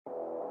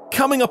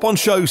Coming up on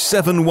show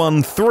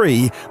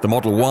 713, the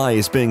Model Y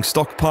is being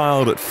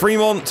stockpiled at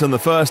Fremont and the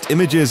first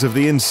images of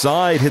the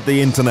inside hit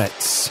the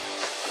internets.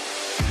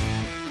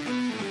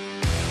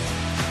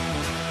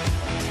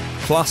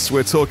 Plus,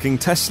 we're talking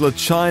Tesla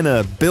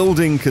China,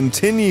 building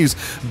continues,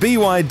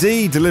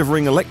 BYD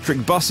delivering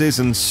electric buses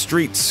and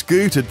Street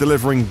Scooter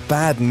delivering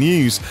bad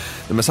news,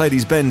 the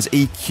Mercedes-Benz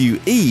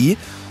EQE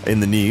in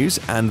the news,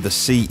 and the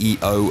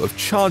CEO of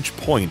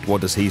ChargePoint.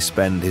 What does he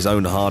spend his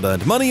own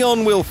hard-earned money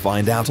on? We'll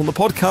find out on the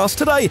podcast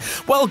today.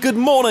 Well, good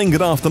morning,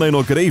 good afternoon,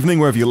 or good evening,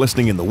 wherever you're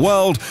listening in the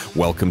world.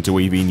 Welcome to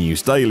EV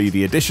News Daily,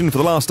 the edition for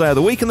the last day of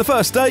the week and the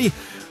first day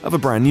of a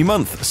brand new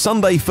month,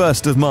 Sunday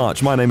 1st of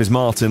March. My name is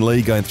Martyn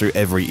Lee, going through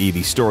every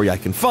EV story I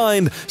can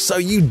find, so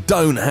you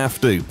don't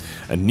have to.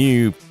 And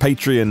new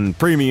Patreon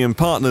premium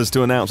partners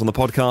to announce on the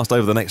podcast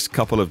over the next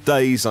couple of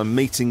days. I'm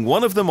meeting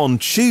one of them on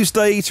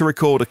Tuesday to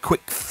record a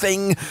quick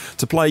thing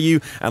to play you,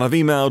 and I've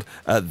emailed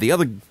the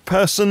other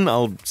person.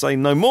 I'll say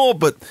no more,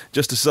 but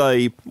just to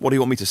say, what do you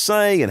want me to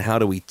say, and how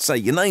do we say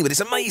your name? But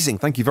it's amazing.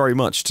 Thank you very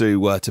much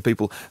to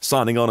people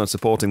signing on and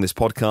supporting this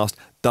podcast.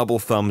 Double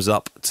thumbs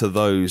up to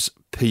those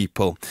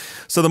people.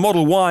 So the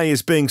Model Y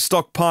is being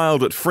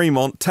stockpiled at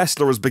Fremont.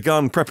 Tesla has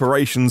begun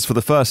preparations for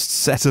the first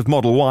set of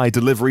Model Y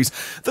deliveries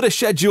that are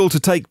scheduled to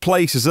take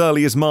place as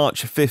early as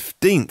March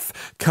 15th.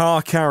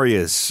 Car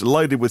carriers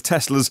loaded with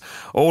Tesla's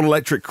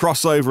all-electric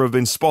crossover have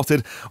been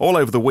spotted all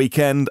over the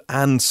weekend,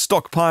 and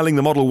stockpiling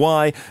the Model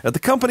Y at the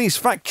company's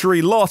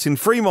factory lot in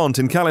Fremont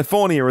in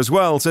California as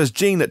well, says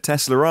Gene at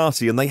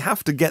Teslarati, and they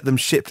have to get them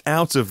shipped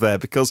out of there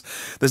because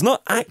there's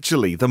not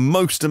actually the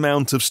most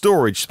amount of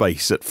storage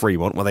space at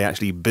Fremont where they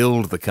actually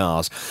build the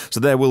cars. So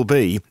there will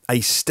be a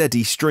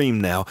steady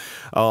stream now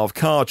of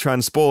car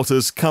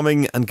transporters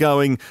coming and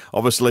going,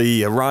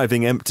 obviously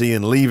arriving empty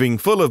and leaving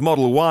full of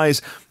Model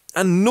Ys.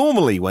 And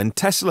normally when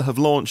Tesla have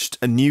launched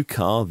a new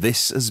car,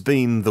 this has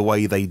been the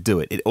way they do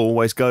it. It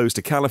always goes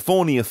to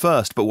California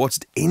first. But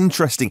what's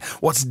interesting,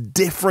 what's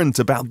different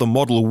about the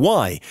Model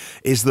Y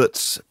is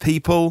that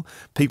people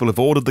have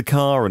ordered the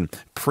car and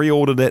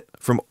pre-ordered it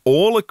from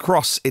all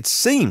across, it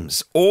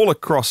seems, all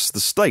across the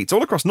States,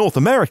 all across North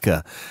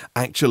America,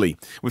 actually.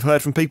 We've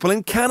heard from people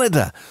in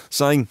Canada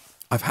saying,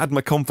 I've had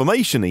my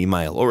confirmation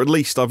email, or at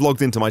least I've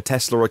logged into my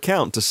Tesla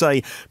account to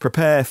say,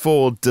 prepare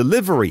for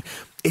delivery.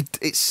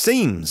 It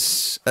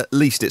seems, at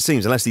least it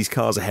seems, unless these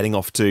cars are heading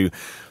off to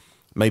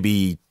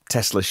maybe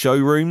Tesla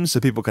showrooms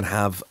so people can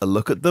have a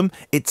look at them,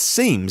 it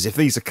seems if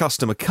these are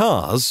customer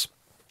cars,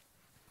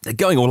 they're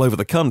going all over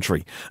the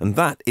country, and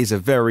that is a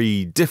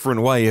very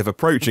different way of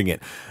approaching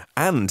it.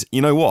 And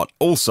you know what?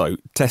 Also,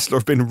 Tesla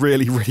have been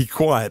really, really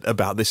quiet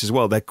about this as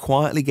well. They're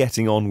quietly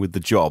getting on with the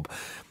job.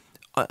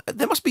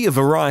 There must be a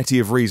variety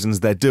of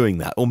reasons they're doing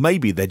that, or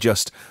maybe they're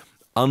just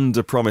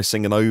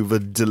under-promising and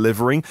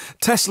over-delivering.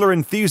 Tesla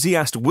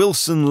enthusiast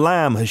Wilson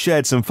Lam has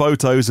shared some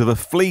photos of a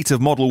fleet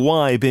of Model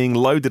Y being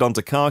loaded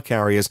onto car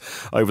carriers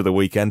over the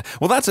weekend.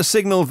 Well, that's a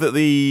signal that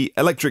the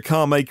electric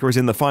car maker is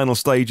in the final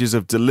stages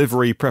of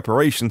delivery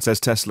preparation, says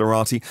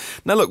Teslarati.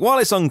 Now look, while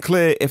it's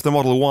unclear if the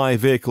Model Y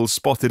vehicles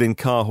spotted in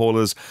car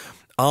haulers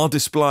are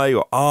display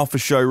or are for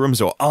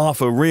showrooms or are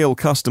for real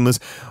customers,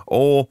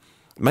 or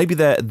maybe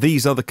they're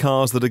these other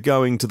cars that are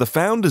going to the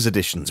Founders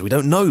Editions. We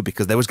don't know,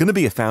 because there was going to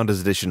be a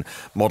Founders Edition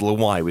Model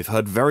Y. We've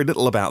heard very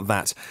little about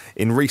that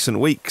in recent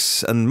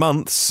weeks and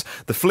months.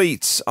 The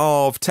fleets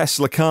of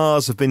Tesla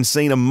cars have been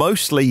seen are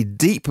mostly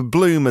deep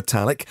blue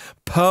metallic,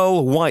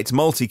 pearl white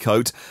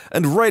multicoat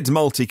and red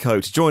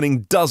multicoat,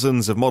 joining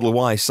dozens of Model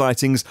Y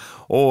sightings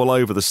all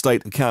over the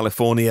state of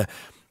California.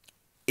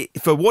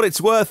 For what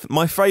it's worth,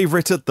 my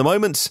favourite at the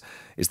moment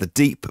is the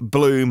deep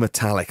blue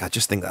metallic. I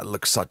just think that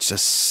looks such a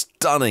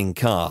stunning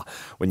car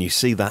when you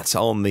see that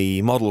on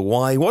the Model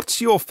Y.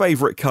 What's your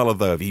favourite colour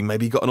though? Have you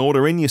maybe got an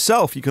order in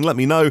yourself? You can let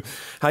me know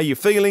how you're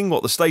feeling,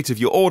 what the state of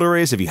your order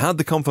is. Have you had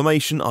the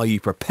confirmation? Are you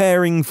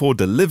preparing for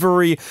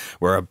delivery?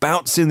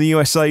 Whereabouts in the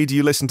USA do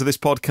you listen to this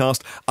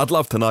podcast? I'd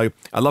love to know.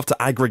 I'd love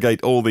to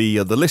aggregate all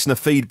the listener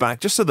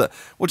feedback just so that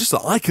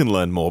I can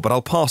learn more, but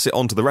I'll pass it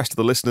on to the rest of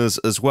the listeners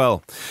as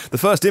well. The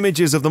first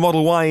images of the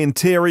Model Y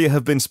interior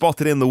have been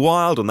spotted in the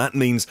wild, and that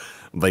means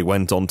they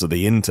went onto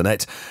the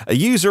internet. A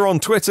user on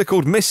Twitter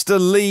called Mr.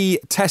 Lee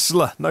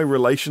Tesla, no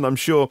relation I'm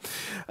sure,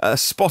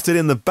 spotted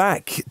in the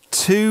back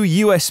 2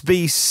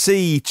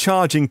 USB-C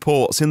charging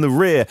ports in the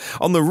rear,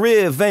 on the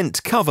rear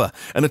vent cover,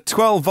 and a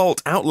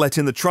 12-volt outlet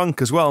in the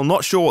trunk as well.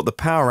 Not sure what the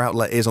power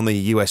outlet is on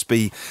the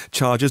USB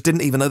chargers.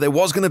 Didn't even know there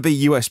was going to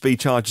be USB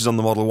chargers on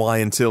the Model Y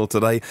until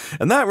today.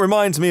 And that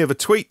reminds me of a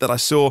tweet that I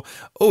saw,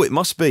 it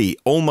must be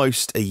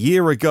almost a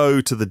year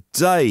ago to the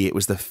day. It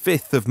was the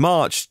 5th of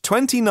March,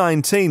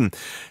 2019.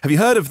 Have you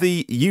heard of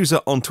the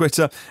user on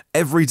Twitter,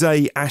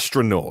 Everyday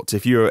Astronaut?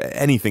 If you're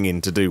anything in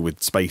to do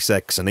with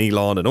SpaceX and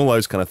Elon and all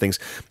those kind of things,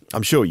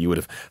 I'm sure you would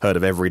have heard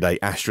of Everyday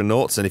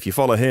Astronauts. And if you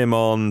follow him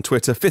on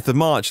Twitter, 5th of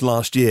March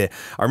last year,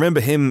 I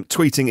remember him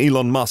tweeting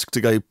Elon Musk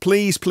to go,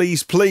 please,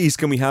 please, please,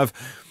 can we have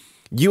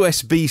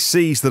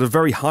USB-Cs that are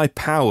very high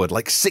powered,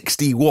 like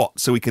 60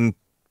 watts, so we can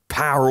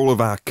power all of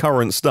our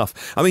current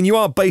stuff. I mean, you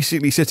are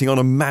basically sitting on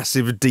a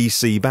massive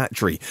DC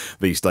battery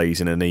these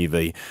days in an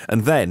EV.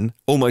 And then,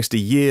 almost a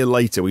year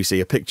later, we see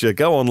a picture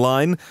go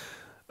online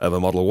of a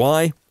Model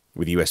Y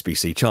with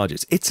USB-C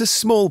chargers. It's a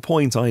small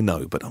point, I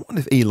know, but I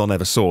wonder if Elon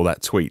ever saw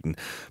that tweet and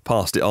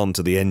passed it on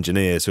to the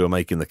engineers who are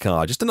making the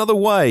car. Just another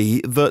way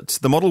that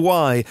the Model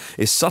Y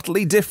is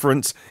subtly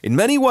different in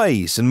many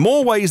ways, and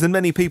more ways than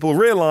many people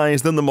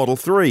realise than the Model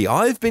 3.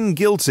 I've been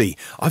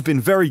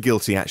very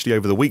guilty actually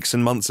over the weeks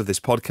and months of this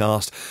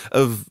podcast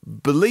of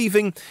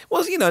believing,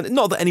 well, you know,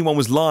 not that anyone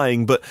was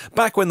lying, but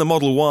back when the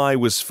Model Y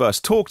was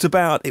first talked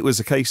about, it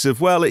was a case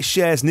of, well, it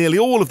shares nearly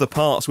all of the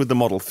parts with the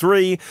Model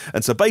 3,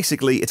 and so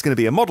basically it's going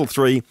to be a Model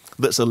 3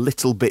 that's a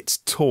little bit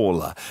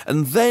taller.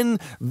 And then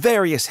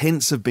various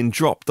hints have been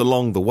dropped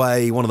along the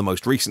way, one of the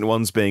most recent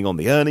ones being on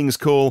the earnings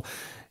call.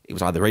 It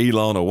was either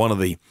Elon or one of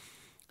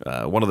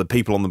the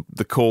people on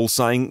the call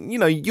saying, you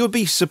know, you'd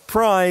be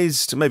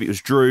surprised, maybe it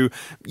was Drew,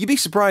 you'd be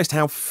surprised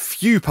how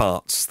few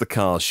parts the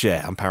cars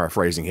share. I'm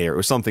paraphrasing here. It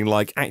was something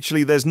like,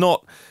 actually, there's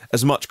not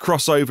as much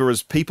crossover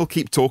as people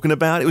keep talking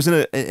about. It was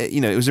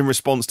it was in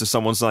response to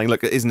someone saying,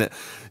 look, isn't it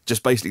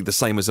just basically the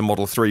same as a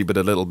Model 3, but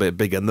a little bit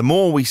bigger? And the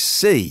more we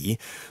see,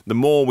 the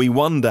more we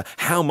wonder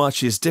how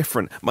much is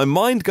different. My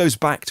mind goes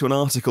back to an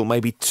article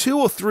maybe 2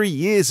 or 3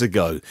 years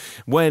ago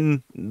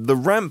when the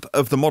ramp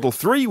of the Model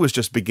 3 was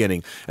just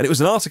beginning. And it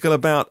was an article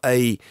about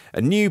a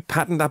new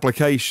patent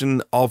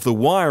application of the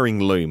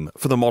wiring loom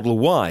for the Model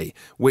Y,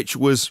 which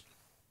was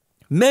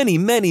many,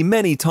 many,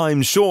 many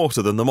times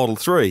shorter than the Model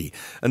 3.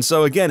 And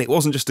so again, it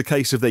wasn't just a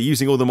case of they're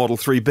using all the Model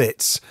 3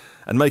 bits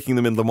and making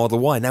them in the Model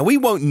Y. Now, we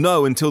won't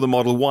know until the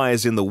Model Y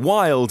is in the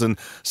wild and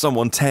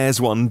someone tears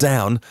one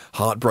down.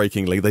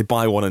 Heartbreakingly, they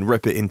buy one and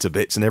rip it into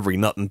bits and every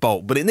nut and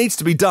bolt. But it needs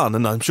to be done,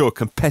 and I'm sure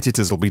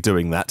competitors will be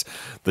doing that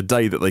the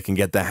day that they can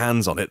get their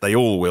hands on it. They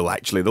all will,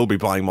 actually. They'll be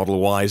buying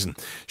Model Ys and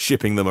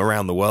shipping them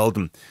around the world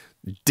and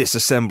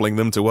disassembling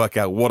them to work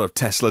out what have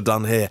Tesla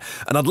done here.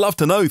 And I'd love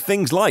to know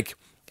things like,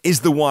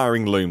 is the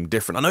wiring loom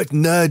different? I know it's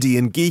nerdy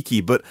and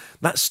geeky, but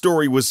that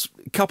story was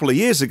a couple of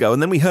years ago,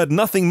 and then we heard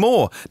nothing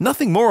more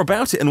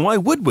about it, and why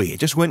would we? It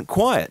just went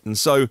quiet. And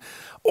so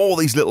all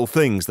these little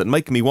things that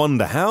make me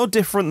wonder how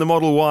different the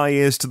Model Y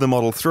is to the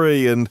Model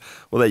 3, and,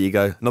 well, there you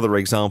go, another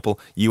example,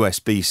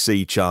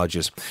 USB-C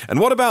chargers. And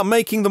what about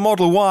making the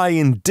Model Y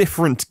in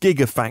different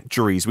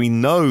gigafactories? We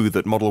know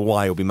that Model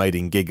Y will be made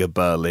in Giga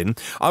Berlin.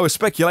 I was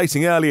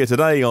speculating earlier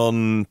today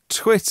on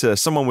Twitter,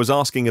 someone was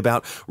asking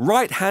about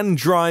right-hand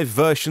drive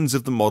versions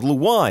of the Model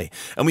Y,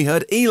 and we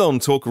heard Elon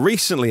talk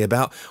recently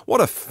about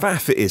what a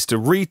faff it is to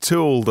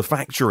retool the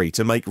factory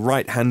to make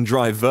right-hand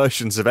drive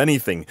versions of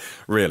anything,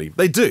 really.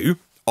 They do,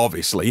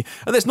 obviously,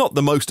 and there's not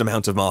the most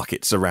amount of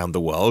markets around the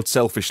world.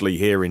 Selfishly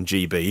here in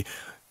GB,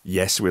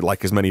 yes, we'd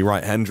like as many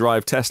right-hand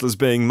drive Teslas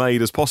being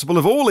made as possible,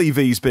 of all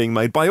EVs being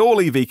made by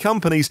all EV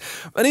companies.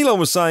 And Elon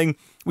was saying,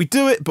 we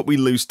do it, but we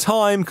lose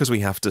time because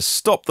we have to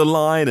stop the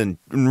line and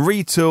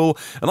retool.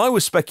 And I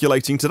was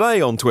speculating today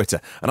on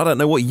Twitter, and I don't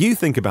know what you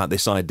think about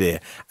this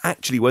idea,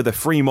 actually whether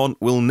Fremont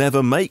will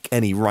never make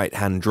any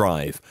right-hand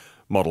drive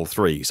Model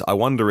 3s. I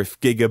wonder if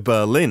Giga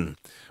Berlin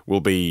will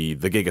be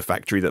the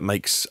gigafactory that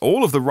makes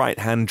all of the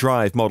right-hand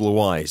drive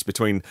Model Ys,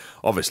 between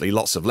obviously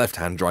lots of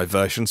left-hand drive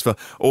versions for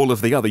all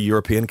of the other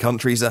European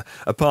countries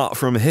apart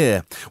from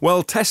here.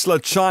 Well, Tesla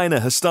China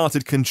has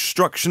started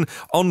construction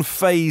on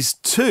Phase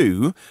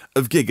 2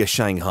 of Giga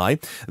Shanghai.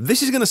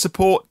 This is going to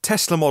support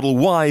Tesla Model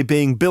Y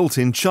being built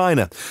in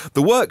China.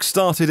 The work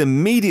started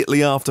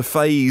immediately after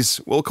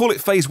we'll call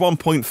it Phase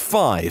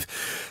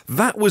 1.5.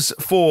 That was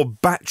for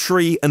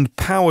battery and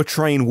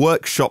powertrain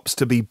workshops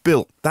to be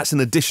built. That's in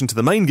addition to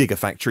the main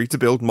gigafactory to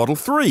build Model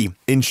 3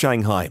 in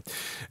Shanghai.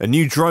 A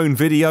new drone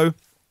video.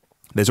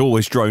 There's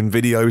always drone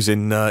videos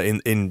in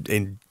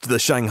the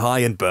Shanghai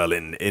and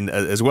Berlin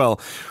as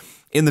well.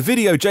 In the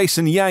video,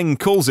 Jason Yang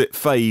calls it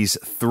Phase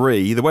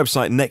 3. The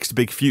website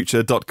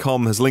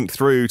nextbigfuture.com has linked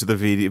through to the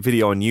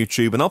video on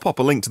YouTube, and I'll pop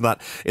a link to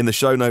that in the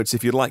show notes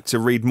if you'd like to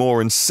read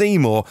more and see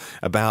more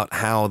about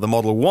how the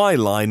Model Y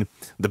line,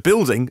 the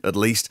building at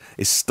least,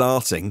 is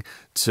starting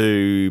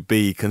to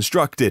be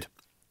constructed.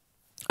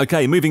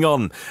 Okay, moving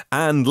on,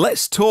 and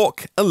let's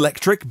talk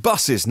electric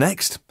buses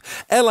next.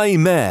 LA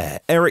Mayor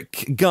Eric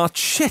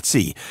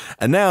Garcetti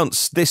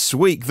announced this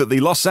week that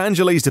the Los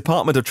Angeles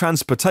Department of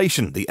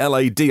Transportation, the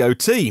LA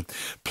DOT,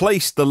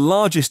 placed the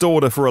largest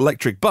order for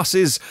electric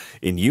buses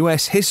in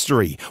US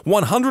history.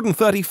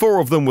 134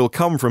 of them will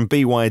come from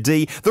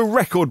BYD. The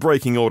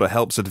record-breaking order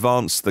helps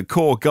advance the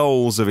core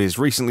goals of his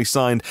recently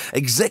signed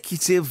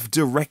executive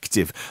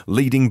directive,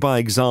 leading by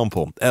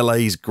example,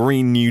 LA's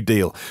Green New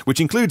Deal,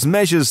 which includes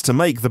measures to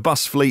make the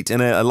bus fleet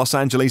in Los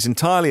Angeles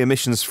entirely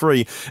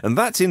emissions-free, and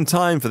that's in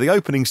time for the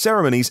opening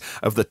ceremonies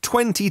of the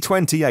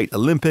 2028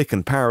 Olympic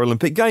and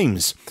Paralympic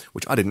Games,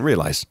 which I didn't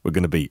realise were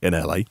going to be in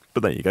LA,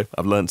 but there you go,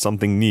 I've learned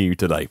something new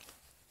today.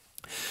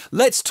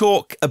 Let's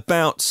talk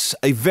about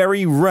a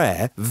very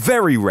rare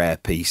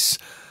piece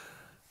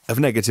of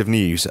negative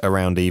news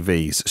around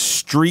EVs.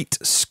 Street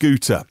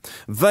scooter.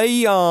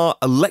 They are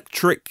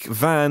electric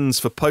vans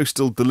for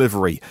postal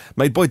delivery,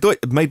 made by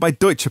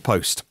Deutsche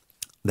Post.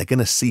 They're going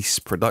to cease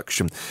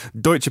production.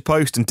 Deutsche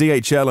Post and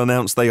DHL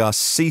announced they are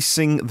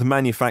ceasing the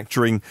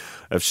manufacturing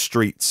of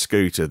street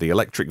scooter. The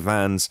electric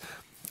vans,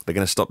 they're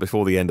going to stop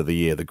before the end of the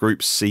year. The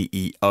group's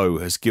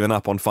CEO has given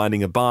up on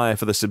finding a buyer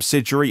for the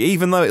subsidiary,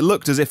 even though it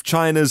looked as if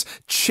China's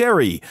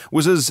Chery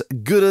was as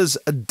good as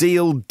a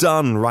deal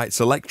done, writes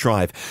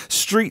Electrive.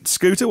 Street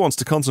Scooter wants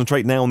to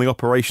concentrate now on the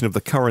operation of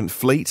the current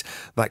fleet.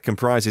 That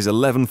comprises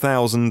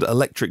 11,000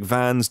 electric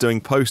vans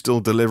doing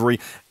postal delivery,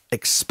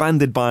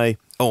 expanded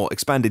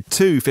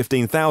to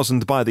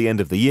 15,000 by the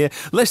end of the year.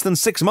 Less than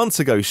 6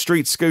 months ago,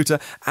 Street Scooter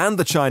and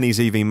the Chinese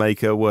EV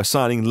maker were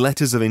signing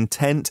letters of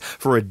intent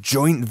for a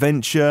joint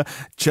venture.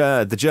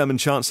 The German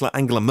Chancellor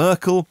Angela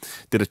Merkel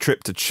did a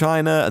trip to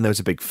China, and there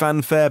was a big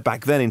fanfare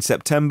back then in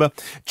September.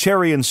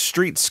 Chery and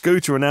Street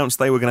Scooter announced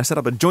they were going to set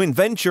up a joint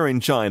venture in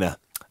China.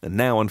 And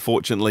now,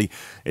 unfortunately,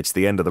 it's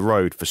the end of the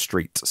road for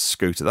Street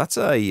Scooter. That's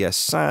a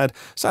sad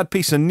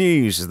piece of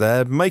news.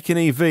 They're making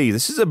EV.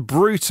 This is a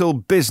brutal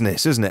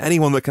business, isn't it?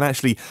 Anyone that can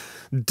actually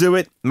do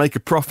it, make a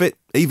profit,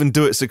 even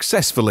do it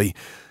successfully,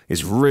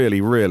 is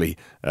really, really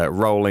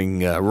rolling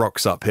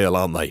rocks uphill,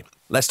 aren't they?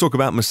 Let's talk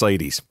about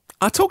Mercedes.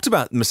 I talked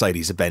about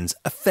Mercedes-Benz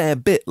a fair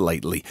bit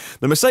lately.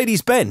 The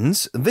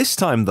Mercedes-Benz, this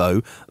time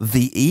though,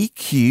 the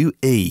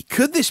EQE.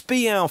 Could this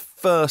be our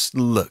first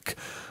look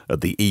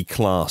at the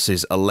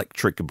E-Class's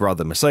electric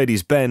brother?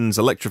 Mercedes-Benz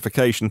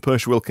electrification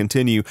push will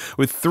continue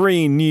with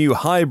 3 new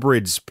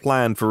hybrids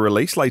planned for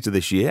release later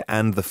this year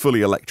and the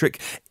fully electric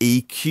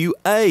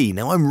EQA.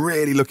 Now, I'm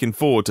really looking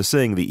forward to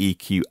seeing the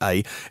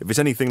EQA. If it's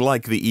anything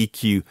like the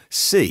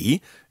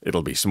EQC,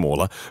 it'll be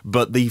smaller,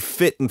 but the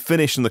fit and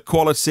finish and the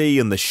quality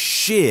and the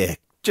sheer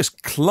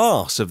just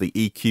class of the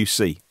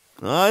EQC.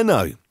 I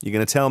know, you're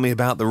going to tell me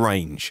about the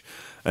range,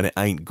 and it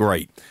ain't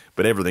great.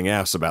 But everything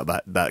else about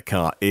that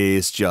car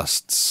is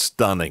just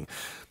stunning.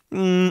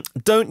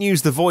 Don't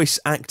use the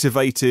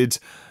voice-activated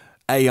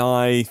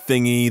AI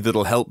thingy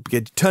that'll help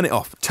turn it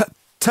off.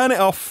 Turn it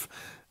off.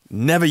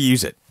 Never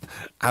use it.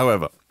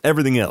 However,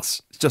 everything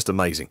else, it's just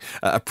amazing.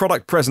 A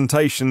product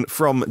presentation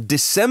from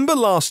December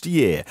last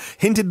year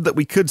hinted that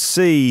we could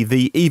see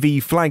the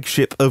EV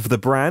flagship of the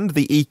brand,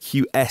 the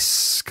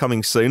EQS,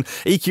 coming soon.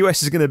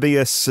 EQS is going to be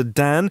a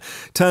sedan.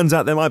 Turns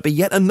out there might be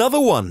yet another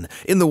one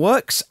in the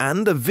works,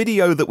 and a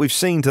video that we've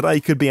seen today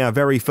could be our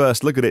very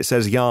first look at it,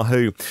 says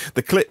Yahoo.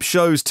 The clip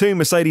shows 2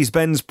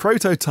 Mercedes-Benz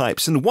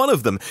prototypes, and one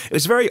of them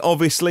is very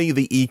obviously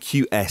the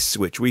EQS,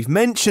 which we've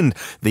mentioned.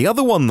 The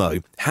other one, though,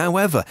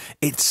 however,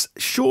 it's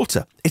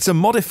shorter. It's a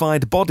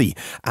modified body,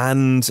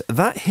 and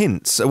that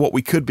hints at what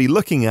we could be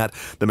looking at,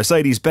 the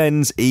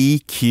Mercedes-Benz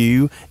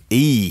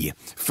EQE.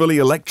 Fully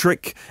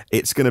electric,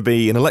 it's going to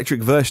be an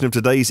electric version of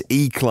today's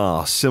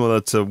E-Class, similar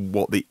to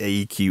what the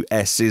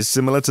EQS is,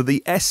 similar to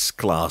the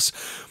S-Class.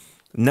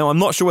 Now, I'm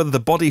not sure whether the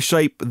body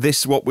shape,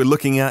 what we're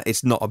looking at,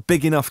 it's not a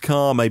big enough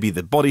car, maybe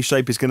the body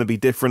shape is going to be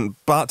different,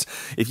 but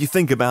if you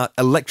think about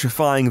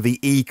electrifying the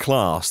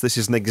E-Class, this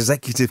is an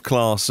executive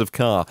class of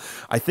car,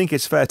 I think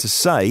it's fair to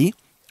say,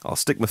 I'll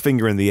stick my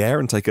finger in the air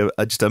and take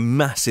just a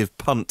massive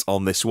punt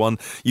on this one.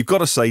 You've got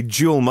to say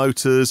dual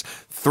motors,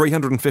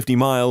 350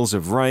 miles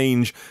of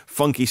range,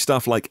 funky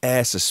stuff like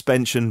air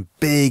suspension,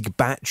 big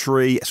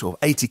battery, sort of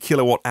 80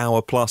 kilowatt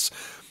hour plus.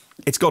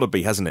 It's got to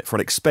be, hasn't it, for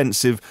an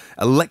expensive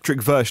electric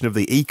version of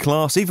the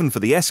E-Class, even for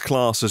the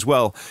S-Class as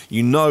well.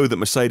 You know that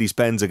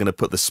Mercedes-Benz are going to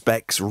put the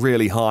specs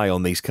really high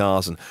on these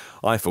cars, and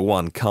I, for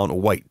one, can't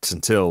wait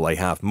until they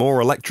have more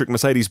electric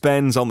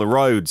Mercedes-Benz on the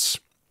roads.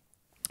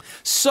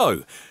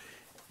 So,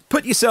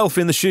 put yourself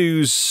in the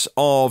shoes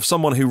of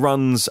someone who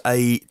runs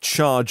a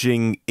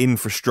charging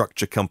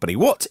infrastructure company.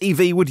 What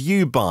EV would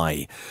you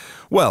buy?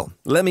 Well,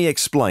 let me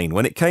explain.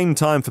 When it came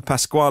time for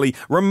Pasquale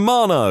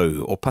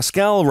Romano, or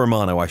Pascal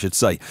Romano, I should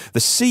say,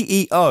 the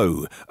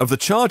CEO of the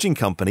charging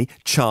company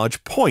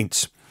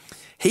ChargePoint,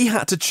 he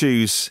had to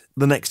choose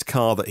the next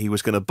car that he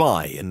was going to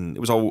buy, and it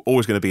was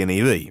always going to be an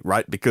EV,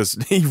 right? Because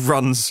he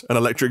runs an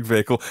electric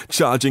vehicle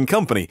charging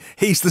company.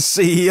 He's the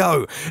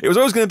CEO. It was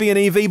always going to be an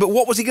EV, but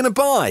what was he going to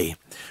buy?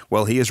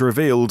 Well, he has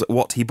revealed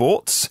what he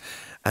bought,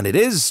 and it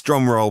is,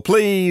 drumroll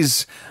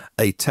please,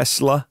 a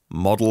Tesla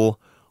Model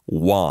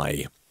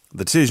Y.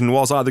 The decision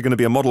was either going to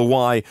be a Model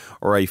Y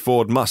or a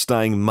Ford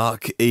Mustang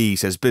Mach-E,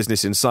 says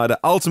Business Insider.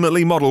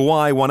 Ultimately, Model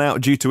Y won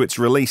out due to its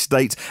release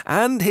date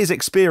and his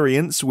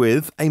experience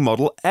with a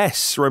Model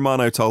S,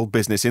 Romano told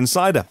Business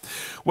Insider.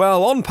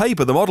 Well, on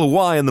paper, the Model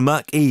Y and the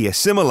Mach-E are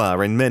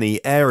similar in many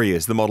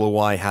areas. The Model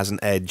Y has an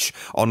edge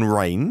on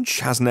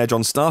range, has an edge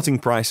on starting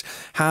price,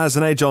 has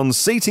an edge on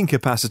seating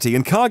capacity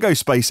and cargo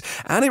space,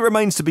 and it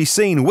remains to be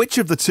seen which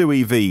of the two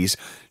EVs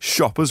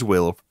shoppers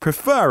will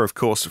prefer. Of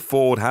course,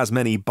 Ford has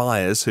many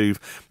buyers who've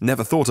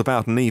never thought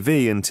about an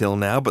EV until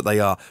now, but they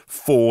are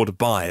Ford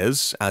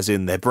buyers, as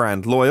in they're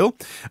brand loyal.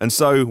 And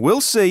so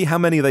we'll see how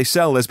many they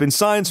sell. There's been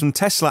signs from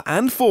Tesla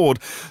and Ford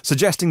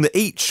suggesting that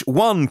each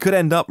one could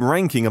end up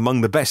ranking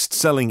among the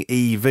best-selling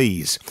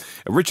EVs.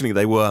 Originally,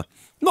 they were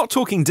Not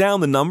talking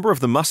down the number of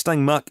the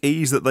Mustang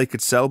Mach-E's that they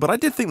could sell, but I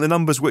did think the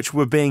numbers which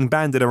were being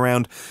bandied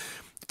around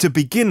to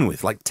begin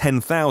with, like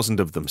 10,000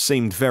 of them,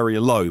 seemed very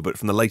low, but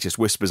from the latest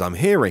whispers I'm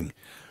hearing,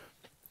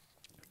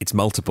 it's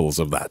multiples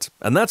of that.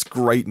 And that's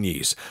great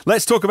news.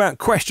 Let's talk about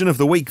question of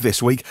the week this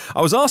week.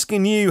 I was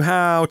asking you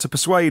how to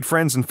persuade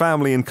friends and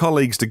family and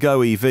colleagues to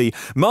go EV.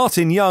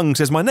 Martin Young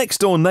says, my next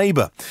door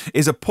neighbour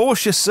is a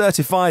Porsche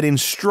certified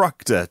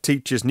instructor,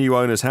 teaches new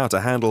owners how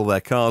to handle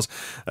their cars.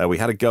 We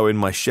had a go in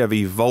my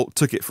Chevy Volt,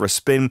 took it for a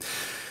spin.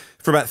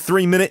 For about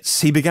 3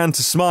 minutes, he began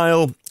to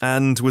smile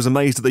and was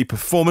amazed at the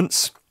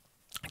performance.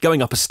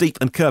 Going up a steep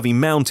and curvy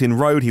mountain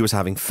road, he was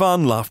having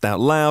fun, laughed out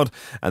loud,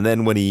 and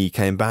then when he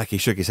came back, he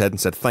shook his head and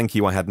said, thank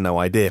you, I had no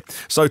idea.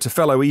 So to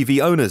fellow EV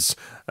owners,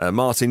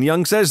 Martin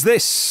Young says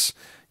this: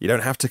 you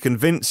don't have to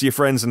convince your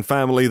friends and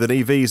family that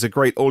EVs are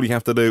great. All you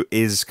have to do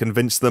is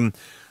convince them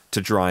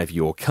to drive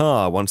your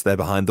car. Once they're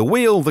behind the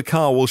wheel, the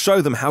car will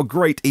show them how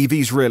great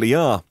EVs really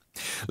are.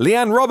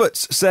 Leanne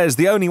Roberts says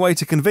the only way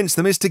to convince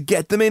them is to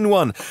get them in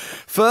one.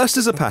 First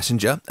as a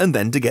passenger, and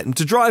then to get them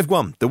to drive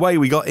one. The way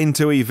we got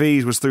into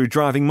EVs was through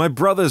driving my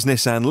brother's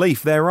Nissan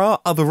Leaf. There are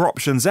other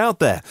options out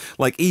there,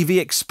 like EV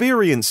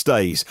experience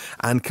days,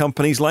 and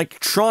companies like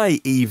Try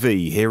EV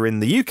here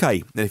in the UK.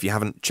 And if you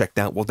haven't checked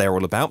out what they're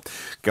all about,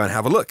 go and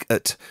have a look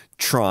at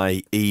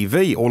Try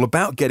EV. All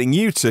about getting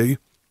you to,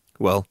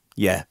 well,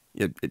 yeah,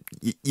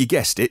 you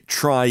guessed it,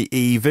 try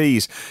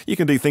EVs. You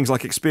can do things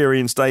like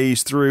experience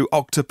days through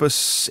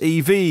Octopus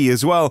EV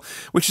as well,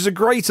 which is a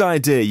great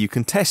idea. You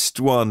can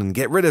test one and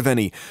get rid of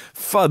any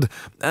FUD.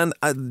 And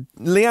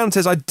Leanne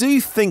says, I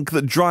do think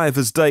that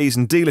drivers' days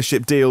and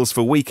dealership deals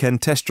for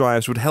weekend test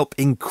drives would help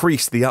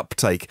increase the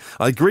uptake.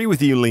 I agree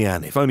with you,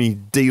 Leanne. If only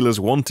dealers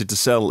wanted to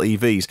sell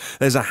EVs.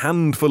 There's a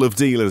handful of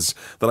dealers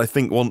that I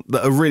think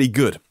that are really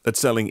good at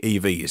selling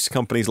EVs.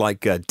 Companies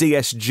like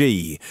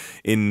DSG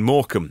in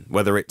Morecambe,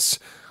 whether it's,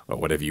 well,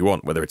 whatever you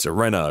want, whether it's a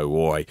Renault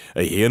or a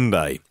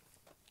Hyundai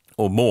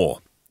or more.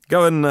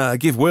 Go and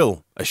give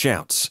Will a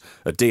shout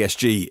at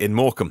DSG in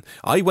Morecambe.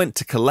 I went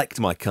to collect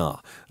my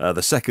car,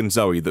 the second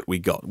Zoe that we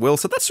got. Will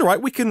said, that's all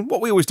right,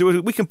 what we always do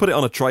is we can put it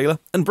on a trailer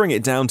and bring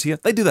it down to you.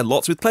 They do that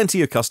lots with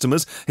plenty of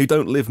customers who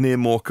don't live near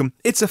Morecambe.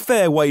 It's a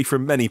fair way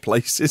from many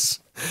places.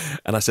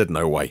 And I said,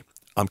 no way.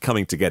 I'm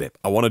coming to get it.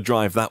 I want to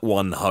drive that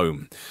one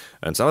home.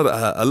 And so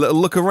a little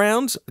look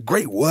around.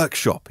 Great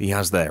workshop he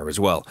has there as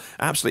well.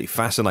 Absolutely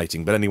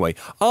fascinating. But anyway,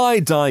 I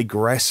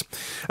digress.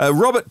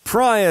 Robert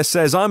Pryor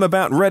says, I'm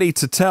about ready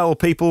to tell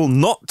people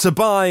not to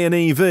buy an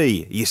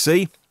EV. You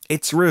see,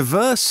 it's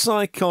reverse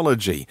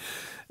psychology.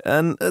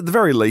 And at the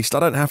very least, I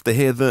don't have to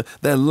hear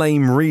their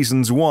lame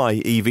reasons why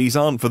EVs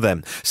aren't for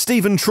them.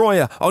 Stephen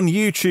Troyer on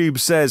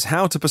YouTube says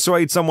how to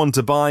persuade someone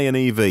to buy an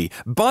EV.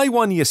 Buy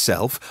one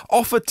yourself,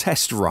 offer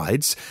test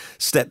rides.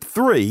 Step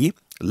 3,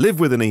 live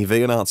with an EV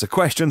and answer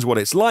questions, what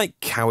it's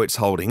like, how it's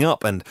holding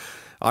up. And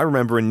I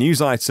remember a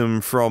news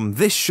item from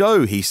this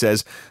show, he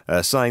says,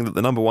 saying that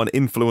the number one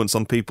influence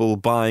on people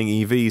buying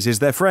EVs is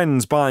their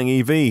friends buying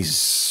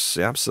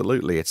EVs.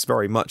 Absolutely, it's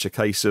very much a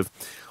case of,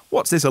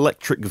 what's this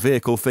electric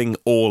vehicle thing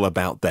all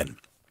about then?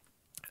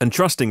 And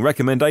trusting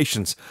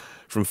recommendations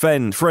from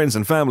friends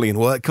and family and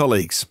work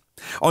colleagues.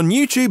 On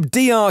YouTube,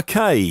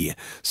 DRK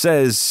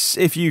says,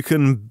 if you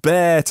can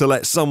bear to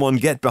let someone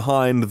get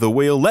behind the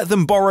wheel, let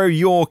them borrow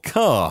your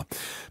car.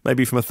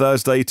 Maybe from a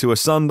Thursday to a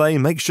Sunday.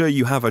 Make sure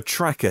you have a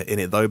tracker in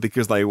it, though,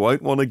 because they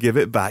won't want to give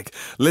it back.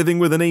 Living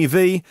with an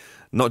EV,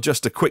 not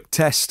just a quick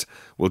test,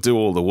 will do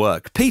all the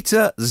work.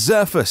 Peter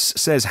Zerfus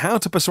says, how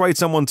to persuade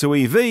someone to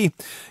EV,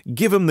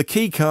 give them the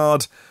key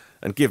card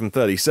and give them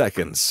 30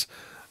 seconds.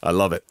 I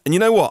love it. And you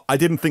know what? I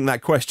didn't think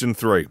that question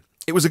through.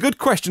 It was a good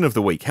question of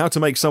the week, how to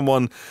make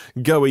someone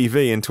go EV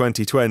in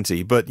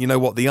 2020. But you know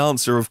what? The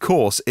answer, of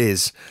course,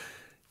 is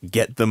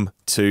get them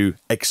to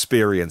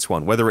experience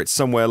one. Whether it's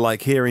somewhere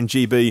like here in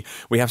GB,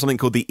 we have something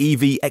called the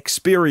EV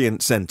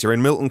Experience Centre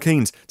in Milton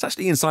Keynes. It's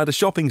actually inside a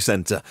shopping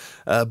centre.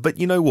 But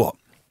you know what?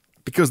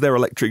 Because they're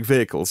electric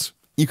vehicles,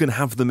 you can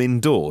have them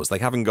indoors. They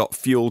haven't got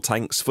fuel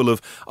tanks full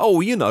of,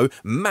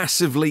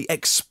 massively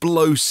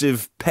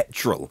explosive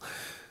petrol.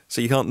 So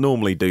you can't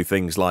normally do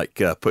things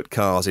like put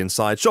cars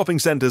inside shopping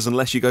centres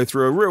unless you go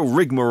through a real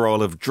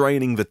rigmarole of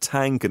draining the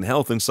tank and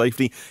health and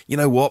safety. You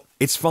know what?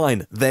 It's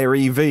fine. They're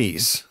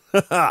EVs.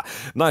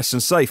 Nice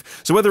and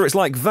safe. So whether it's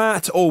like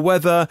that or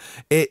whether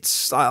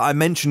it's, I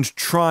mentioned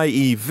Try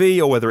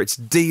EV, or whether it's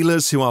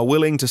dealers who are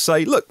willing to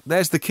say, look,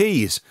 there's the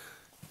keys.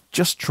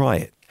 Just try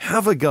it.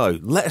 Have a go.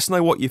 Let us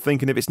know what you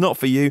think. And if it's not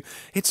for you,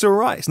 it's all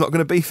right. It's not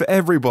going to be for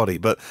everybody,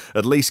 but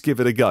at least give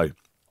it a go.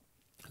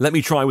 Let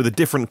me try with a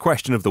different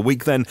question of the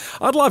week then.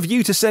 I'd love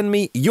you to send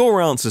me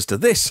your answers to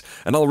this,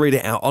 and I'll read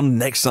it out on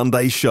next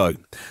Sunday's show.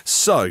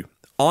 So,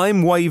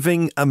 I'm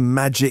waving a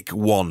magic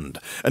wand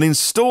and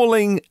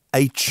installing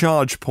a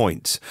charge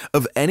point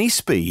of any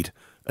speed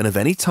and of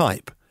any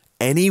type,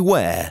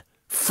 anywhere,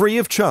 free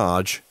of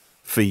charge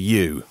for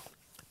you.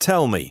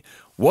 Tell me,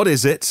 what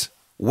is it,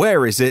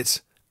 where is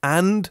it,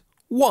 and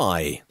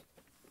why?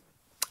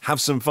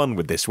 Have some fun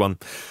with this one.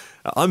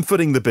 I'm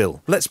footing the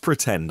bill. Let's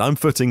pretend I'm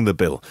footing the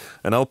bill.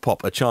 And I'll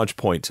pop a charge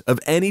point of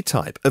any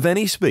type, of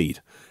any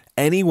speed,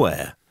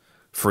 anywhere,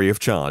 free of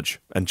charge,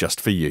 and just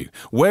for you.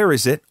 Where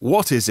is it?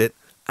 What is it?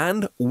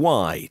 And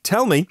why?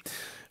 Tell me.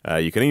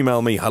 You can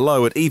email me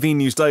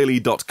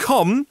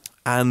hello@evnewsdaily.com,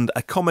 and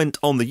a comment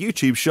on the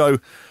YouTube show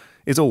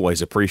is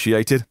always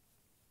appreciated.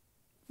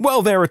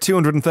 Well, there are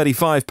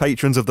 235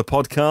 patrons of the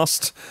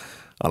podcast.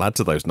 I'll add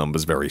to those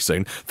numbers very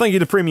soon. Thank you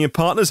to premium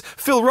partners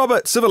Phil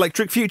Roberts of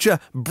Electric Future,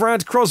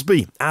 Brad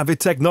Crosby, Avid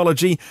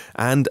Technology,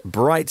 and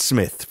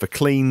Brightsmith for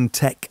clean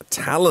tech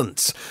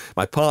talent.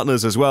 My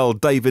partners as well,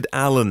 David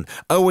Allen,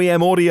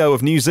 OEM Audio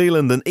of New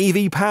Zealand, and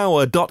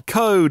evpower.co.nz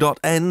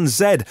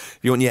if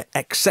you want your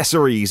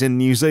accessories in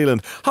New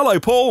Zealand. Hello,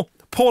 Paul.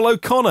 Paul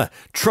O'Connor,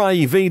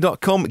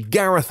 tryev.com,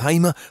 Gareth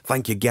Hamer,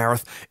 thank you,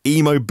 Gareth,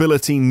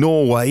 eMobility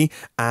Norway,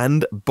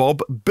 and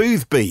Bob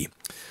Boothby.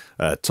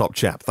 Top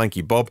chap. Thank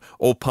you, Bob.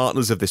 All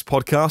partners of this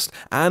podcast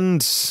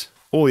and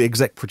all the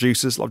exec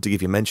producers. Love to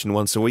give you a mention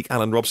once a week.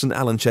 Alan Robson,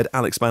 Alan Ched,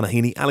 Alex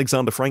Banahini,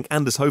 Alexander Frank,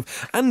 Anders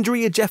Hove,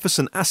 Andrea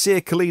Jefferson, Asir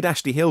Khalid,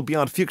 Ashley Hill,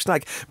 Bjard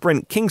Fuchsnack,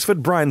 Brent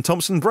Kingsford, Brian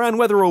Thompson, Brian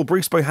Weatherall,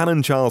 Bruce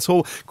Bohannon, Charles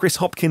Hall, Chris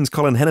Hopkins,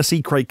 Colin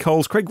Hennessy, Craig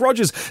Coles, Craig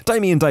Rogers,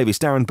 Damian Davis,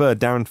 Darren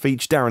Bird, Darren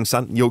Feach, Darren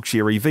Sant,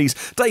 Yorkshire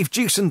EVs, Dave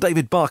Jewson,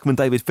 David Barkman,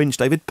 David Finch,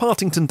 David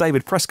Partington,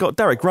 David Prescott,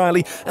 Derek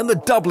Riley, and the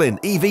Dublin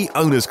EV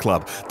Owners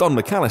Club. Don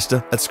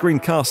McAllister at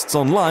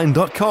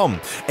screencastsonline.com.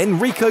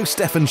 Enrico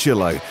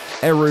Stefanchillo,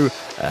 Eru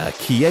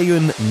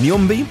Kieun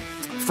Nyombi,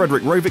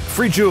 Frederick Rovick,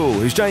 Frijul,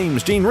 who's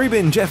James, Gene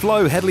Rubin, Jeff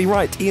Lowe, Headley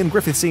Wright, Ian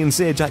Griffiths, Ian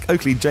Sear, Jack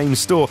Oakley, James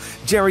Storr,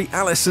 Jerry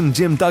Allison,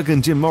 Jim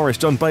Duggan, Jim Morris,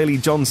 John Bailey,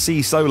 John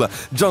C. Solar,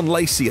 John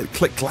Lacey at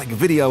Click Clack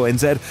Video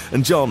NZ,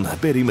 and John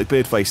Beardy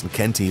McBeardface and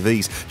Ken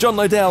TVs, John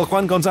Nodell,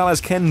 Juan Gonzalez,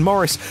 Ken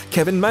Morris,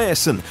 Kevin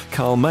Mayerson,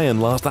 Carl Mayan,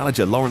 Lars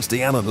Dallagher, Lawrence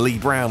Deannan, Lee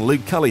Brown,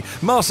 Luke Cully,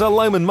 Marcel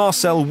Lohman,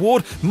 Marcel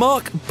Ward,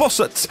 Mark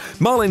Bossett,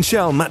 Marlin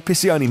Shell, Matt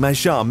Piccioni,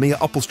 Majjar, Mia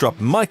Oppelstrup,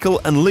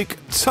 Michael and Luke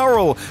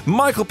Turrell,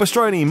 Michael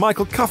Pastroni,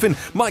 Michael Cuffin,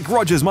 Mike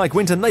Rogers, Mike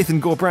Winter, Nathan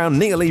Gore Brown,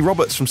 Neil Lee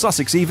Roberts from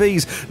Sussex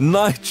EVs,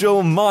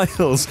 Nigel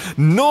Miles,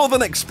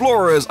 Northern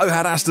Explorers,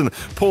 Ohad Aston,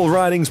 Paul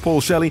Ridings,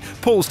 Paul Shelley,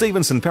 Paul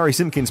Stevenson, Perry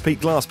Simpkins,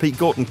 Pete Glass, Pete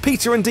Gorton,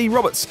 Peter and D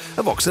Roberts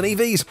of Oxon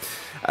EVs.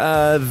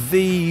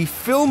 The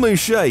Phil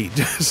Mouchet,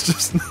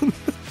 just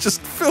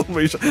Phil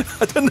Mouchet.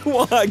 I don't know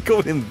why I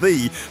called him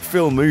the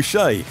Phil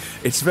Mouchet.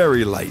 It's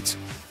very late.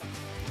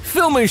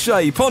 Phil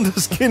Mouchet,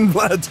 Pontus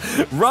Kinblad,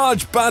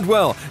 Raj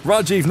Badwell,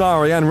 Rajiv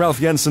Nari and Ralph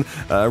Jensen,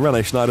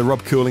 Rene Schneider,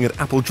 Rob Cooling at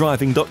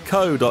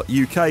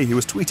appledriving.co.uk, who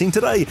was tweeting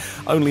today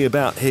only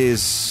about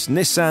his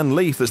Nissan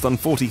Leaf that's done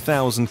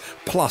 40,000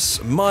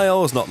 plus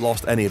miles, not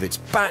lost any of its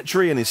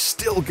battery and is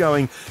still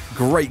going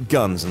great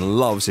guns and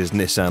loves his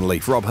Nissan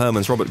Leaf. Rob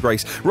Hermans, Robert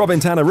Grace, Robin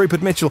Tanner,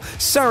 Rupert Mitchell,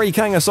 Sari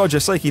Kanga Soja,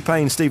 Seiki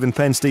Payne, Stephen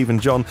Penn, Stephen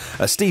John,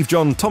 Steve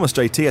John, Thomas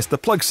JTS, The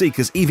Plug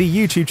Seekers, EV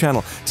YouTube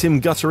channel, Tim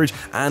Gutteridge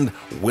and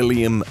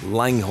William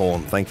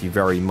Langhorn. Thank you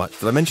very much.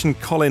 Did I mention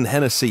Colin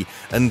Hennessy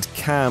and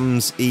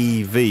Cam's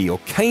EV, or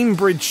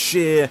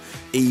Cambridgeshire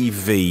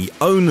EV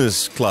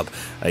Owners Club,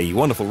 a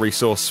wonderful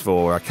resource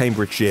for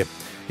Cambridgeshire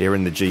here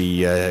in the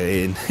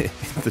in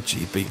the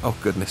GB. Oh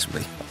goodness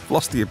me, I've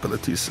lost the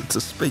ability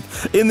to speak.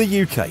 In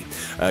the UK,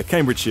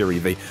 Cambridgeshire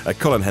EV,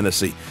 Colin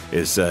Hennessy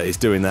is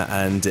doing that,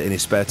 and in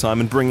his spare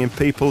time, and bringing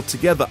people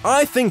together.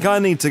 I think I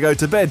need to go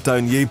to bed,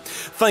 don't you?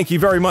 Thank you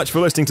very much for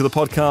listening to the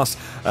podcast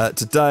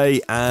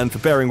today, and for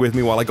bearing with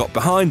me while I got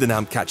behind, and now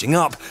I'm catching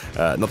up.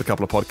 Another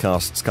couple of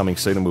podcasts coming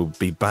soon, and we'll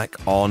be back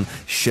on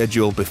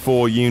schedule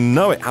before you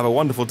know it. Have a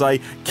wonderful day.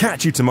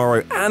 Catch you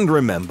tomorrow, and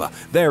remember,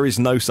 there is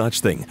no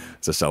such thing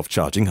as a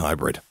self-charging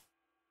hybrid.